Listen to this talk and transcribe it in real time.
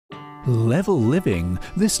Level living,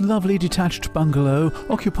 this lovely detached bungalow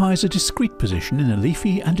occupies a discreet position in a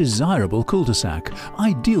leafy and desirable cul-de-sac,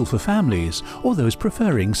 ideal for families or those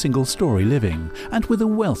preferring single-storey living, and with a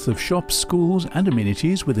wealth of shops, schools and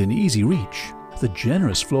amenities within easy reach. The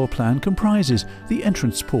generous floor plan comprises the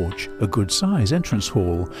entrance porch, a good-size entrance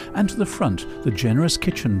hall, and to the front the generous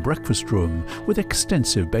kitchen breakfast room with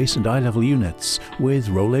extensive base and eye-level units with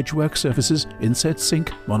roll-edge work surfaces, inset sink,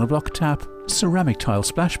 monoblock tap, ceramic tile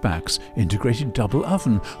splashbacks, integrated double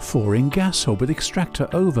oven, 4-ring gas hob with extractor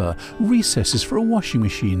over, recesses for a washing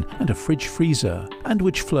machine and a fridge freezer, and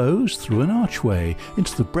which flows through an archway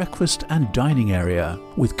into the breakfast and dining area,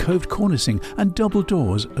 with coved cornicing and double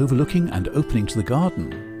doors overlooking and opening to the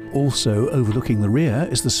garden. Also overlooking the rear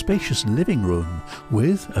is the spacious living room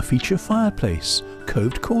with a feature fireplace,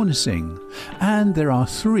 coved cornicing, and there are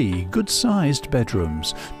 3 good-sized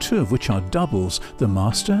bedrooms, 2 of which are doubles, the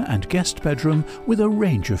master and guest bedroom with a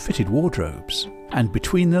range of fitted wardrobes, and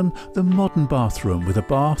between them the modern bathroom with a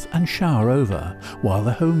bath and shower over, while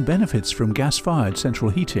the home benefits from gas-fired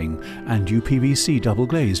central heating and UPVC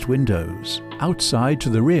double-glazed windows. Outside to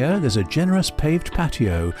the rear there's a generous paved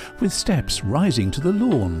patio with steps rising to the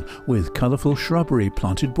lawn with colourful shrubbery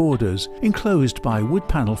planted borders, enclosed by wood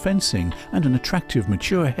panel fencing and an attractive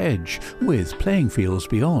mature hedge with playing fields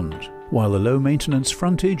beyond, while the low-maintenance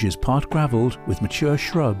frontage is part gravelled with mature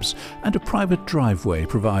shrubs, and a private driveway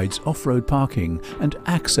provides off-road parking and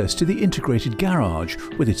access to the integrated garage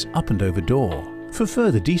with its up-and-over door. For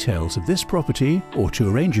further details of this property or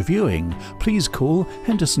to arrange a viewing, please call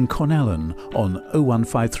Henderson Connellan on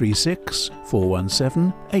 01536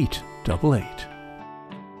 417 888.